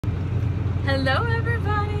Hello,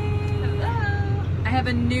 everybody. Hello. I have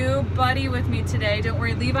a new buddy with me today. Don't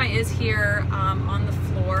worry, Levi is here on the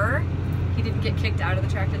floor. He didn't get kicked out of the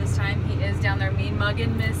tractor this time. He is down there mean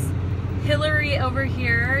mugging Miss Hilary over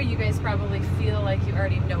here. You guys probably feel like you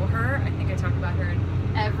already know her. I think I talk about her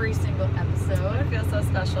in every single episode. I feel so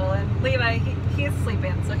special. And Levi, he's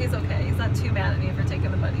sleeping, so he's okay. He's not too mad at me for taking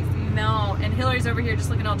the buddy seat. No, and Hilary's over here just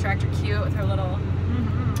looking all tractor cute with her little...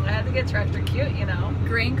 I had to get tractor cute, you know.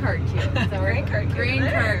 Grain cart cute. Grain cart cute. Grain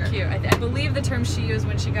cart cute. I believe the term she used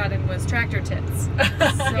when she got in was tractor tits. So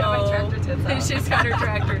I got my tractor tits out. She's got her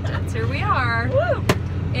tractor tits. Here we are. Woo!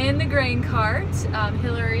 In the grain cart.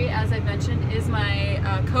 Hilary, as I mentioned, is my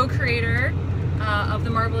co-creator of the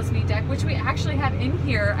Marvelous Me deck, which we actually have in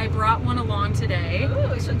here. I brought one along today. Ooh,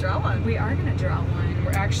 we should draw one. We are going to draw one.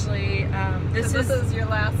 We're actually, this is your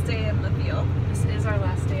last day in the field. This is our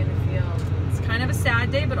last day in the field. It's kind of a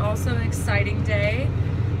sad day, but also an exciting day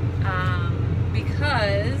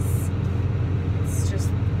because it's just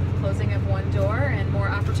the closing of one door and more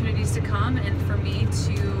opportunities to come, and for me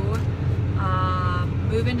to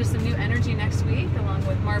move into some new energy next week along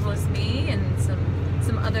with Marvelous Me and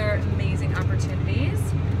some other amazing opportunities.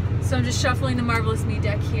 So I'm just shuffling the Marvelous Me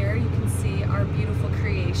deck here. You can see our beautiful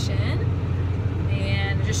creation.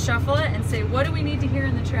 And just shuffle it and say, what do we need to hear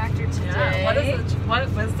in the tractor today? Yeah, what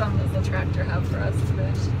wisdom does the tractor have for us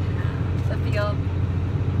today? The field.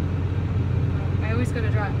 I always go to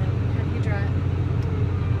draw it then. Have you draw it?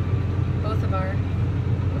 Both of our.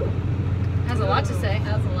 Has a lot to say.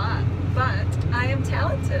 Has a lot. But I am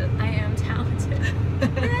talented. I am talented.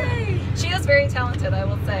 Yay! She is very talented, I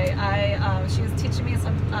will say. She was teaching me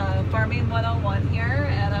some farming 101 here,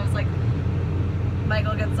 and I was like,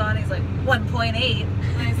 Michael gets on, he's like, 1.8.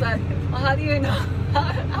 And I said, well, how do you know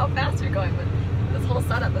how fast you're going with this whole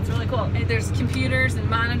setup? It's really cool. And there's computers and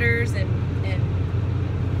monitors and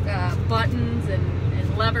buttons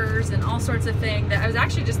and levers and all sorts of things that I was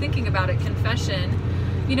actually just thinking about it, confession.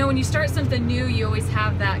 You know, when you start something new, you always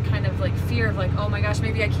have that kind of like fear of like, oh my gosh,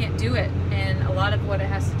 maybe I can't do it. And a lot of what it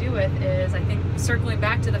has to do with is, I think, circling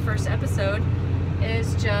back to the first episode,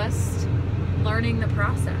 is just learning the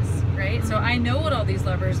process, right? Mm-hmm. So I know what all these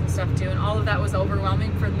levers and stuff do, and all of that was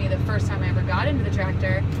overwhelming for me the first time I ever got into the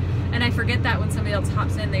tractor. And I forget that when somebody else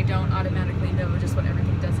hops in, they don't automatically know just what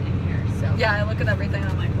everything does in here. So yeah, I look at everything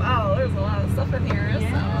and I'm like, wow, there's a lot of stuff in here.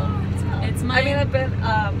 Yeah. It's my... I mean,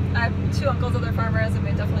 I have two uncles that are farmers, and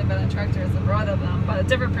we've definitely been in tractors and brought them, but a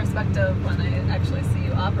different perspective when I actually see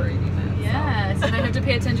you operating it. Yes, so. And I have to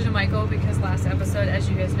pay attention to Michael because last episode, as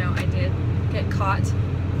you guys know, I did get caught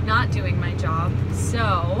not doing my job.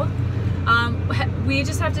 So we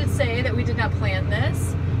just have to say that we did not plan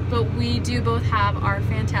this, but we do both have our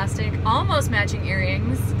fantastic, almost matching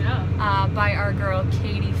earrings by our girl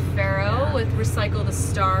Katie Farrowe with Recycle the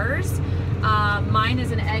Stars. Mine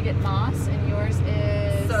is an agate moss, and yours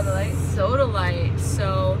is sodalite.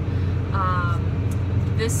 So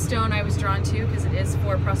this stone I was drawn to because it is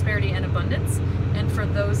for prosperity and abundance, and for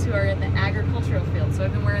those who are in the agricultural field. So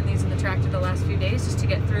I've been wearing these in the tractor the last few days just to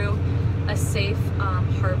get through a safe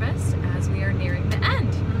harvest as we are nearing the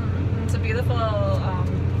end. It's a beautiful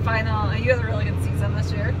final. You had a really good season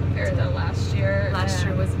this year compared to last year. Last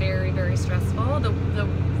year was very, very stressful.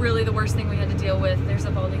 Really the worst thing we had to deal with. There's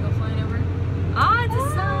a bald eagle flying over. Ah, it's a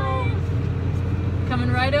sign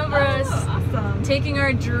coming right over us. Awesome. Taking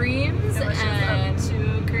our dreams and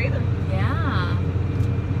to create them. Yeah.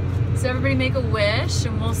 So everybody make a wish,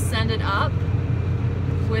 and we'll send it up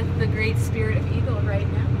with the great spirit of eagle right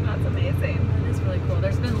now. That's amazing. That is really cool.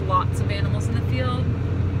 There's been lots of animals in the field: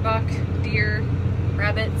 buck, deer,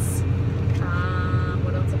 rabbits.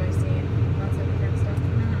 What else have I seen? Lots of different stuff.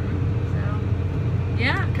 So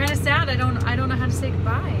yeah, kind of sad. I don't know how to say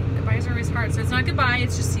goodbye. Goodbyes are always hard. So it's not goodbye.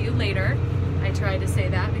 It's just see you later. I try to say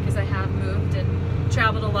that because I have moved and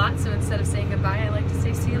traveled a lot. So instead of saying goodbye, I like to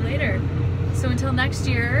say see you later. So until next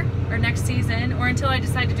year or next season, or until I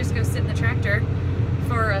decide to just go sit in the tractor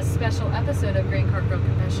for a special episode of Grain Cart Girl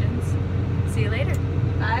Confessions. See you later.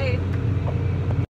 Bye.